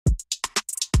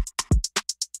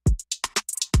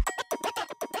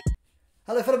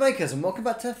Hello fellow makers and welcome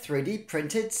back to 3D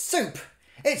printed soup.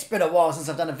 It's been a while since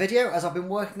I've done a video as I've been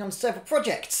working on several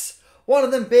projects. One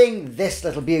of them being this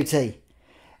little beauty.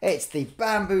 It's the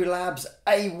Bambu Labs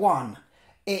A1.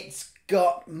 It's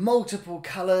got multiple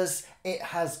colours, it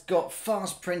has got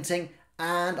fast printing,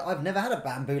 and I've never had a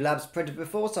Bambu Labs printer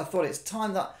before, so I thought it's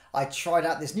time that I tried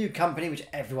out this new company which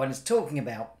everyone is talking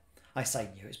about. I say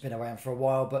new, it's been around for a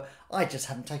while, but I just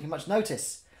hadn't taken much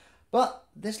notice. But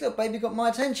this little baby got my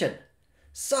attention.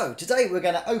 So today we're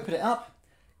going to open it up,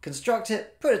 construct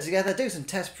it, put it together, do some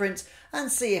test prints and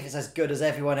see if it's as good as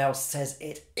everyone else says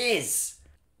it is.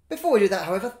 Before we do that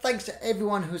however, thanks to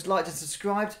everyone who's liked and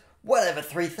subscribed, well over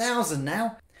 3,000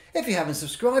 now. If you haven't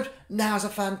subscribed, now's a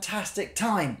fantastic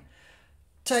time.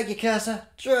 Take your cursor,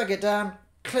 drag it down,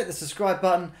 click the subscribe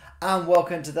button and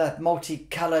welcome to the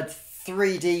multicoloured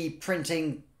 3D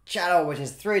printing channel which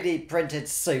is 3D printed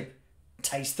soup.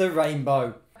 Taste the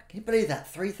rainbow. Can you believe that?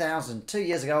 3,000. 2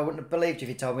 years ago I wouldn't have believed you if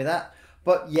you told me that.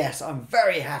 But yes, I'm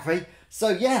very happy. So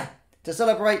yeah, to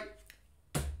celebrate,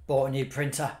 bought a new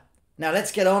printer. Now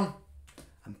let's get on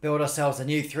and build ourselves a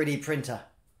new 3D printer.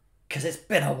 Because it's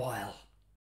been a while.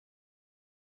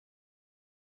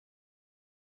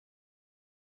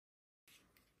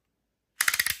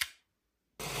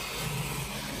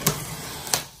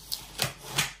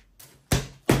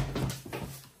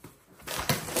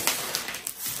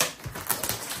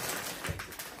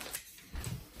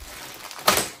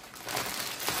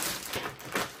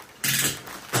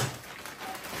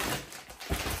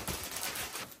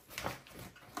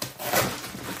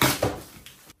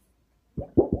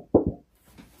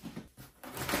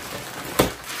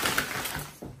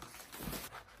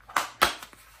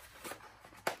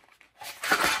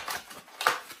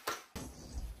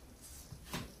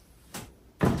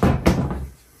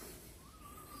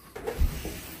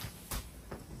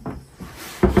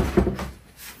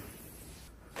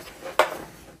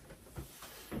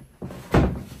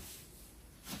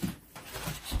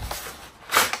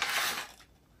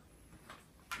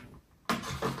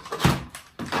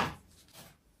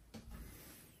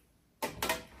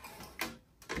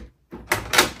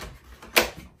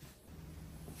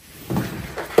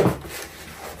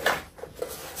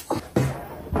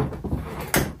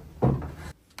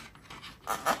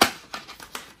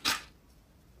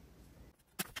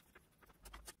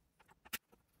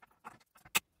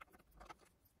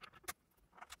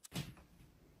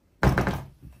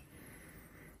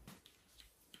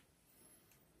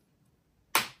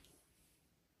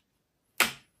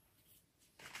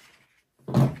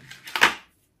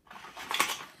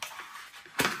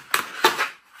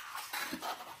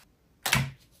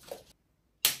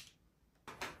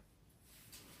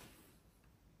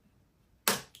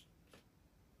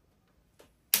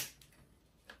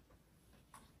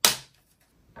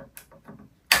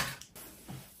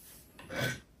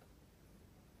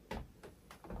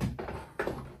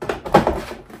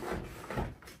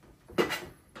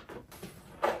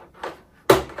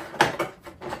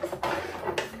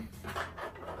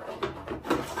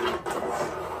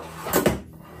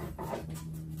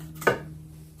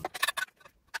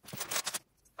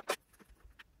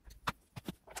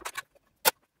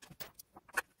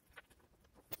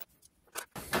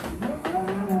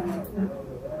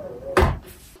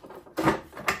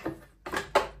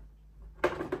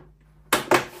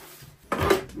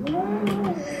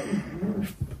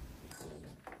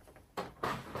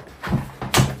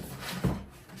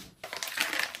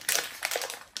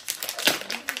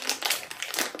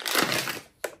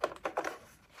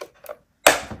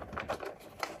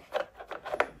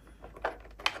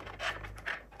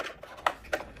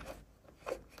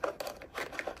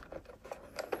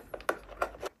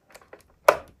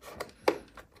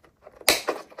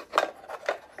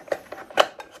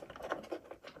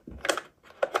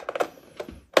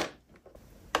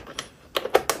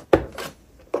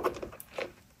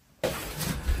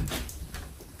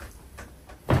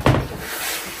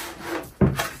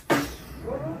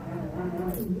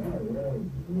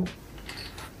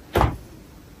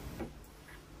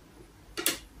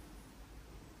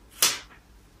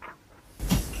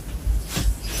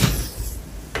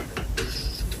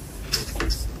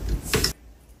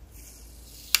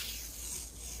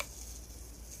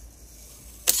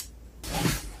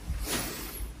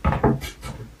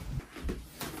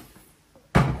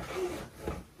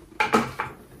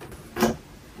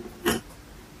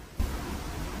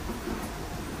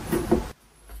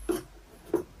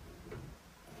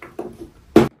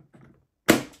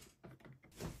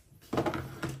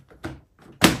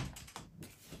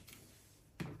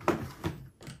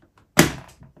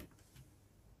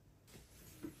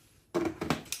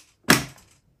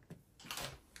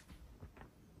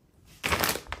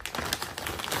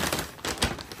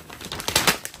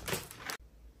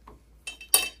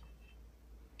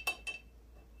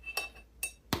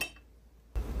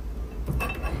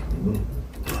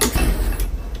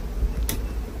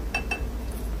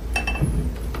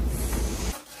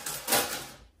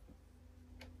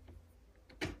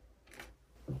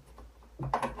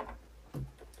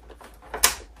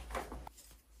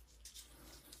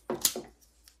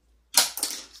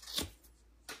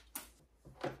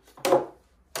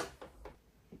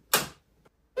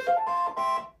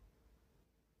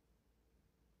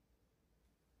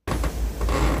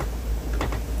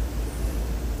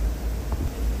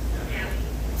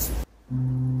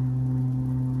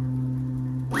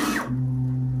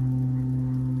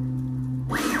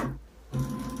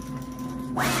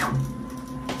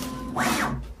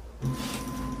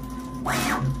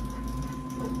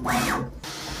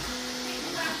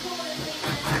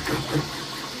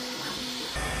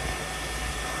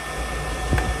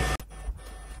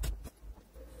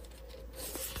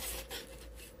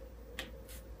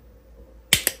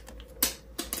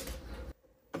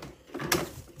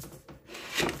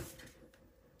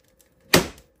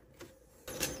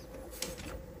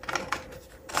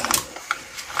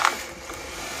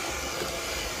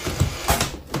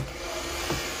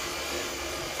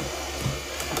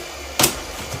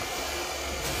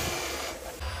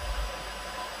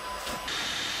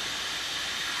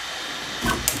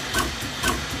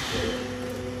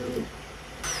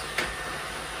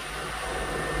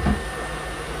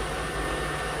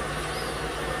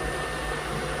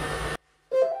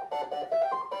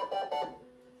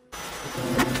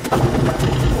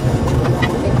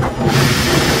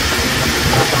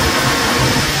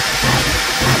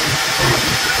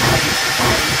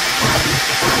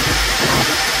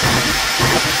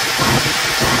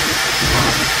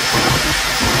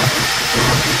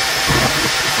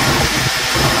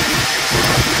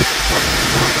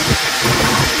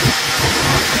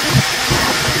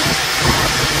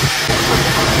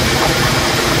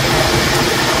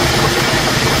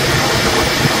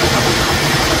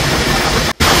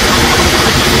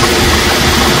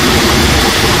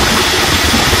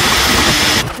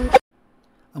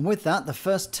 And with that, the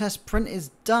first test print is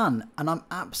done, and I'm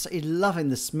absolutely loving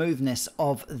the smoothness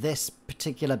of this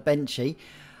particular benchy.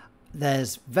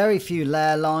 There's very few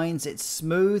layer lines, it's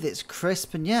smooth, it's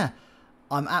crisp, and yeah,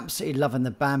 I'm absolutely loving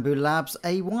the Bambu Labs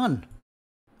A1.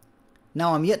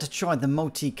 Now, I'm yet to try the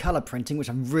multi-colour printing, which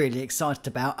I'm really excited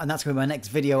about, and that's going to be my next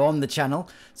video on the channel,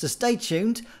 so stay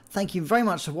tuned. Thank you very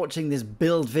much for watching this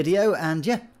build video, and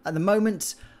yeah, at the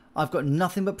moment, I've got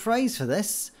nothing but praise for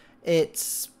this.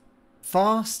 It's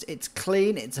fast, it's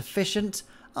clean, it's efficient.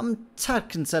 I'm a tad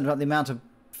concerned about the amount of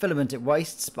filament it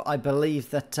wastes, but I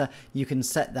believe that you can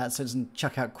set that so it doesn't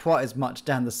chuck out quite as much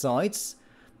down the sides.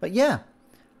 But yeah,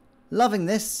 loving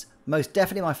this. Most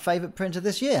definitely my favourite printer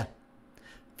this year.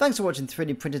 Thanks for watching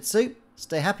 3D Printed Soup.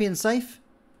 Stay happy and safe.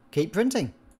 Keep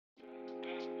printing.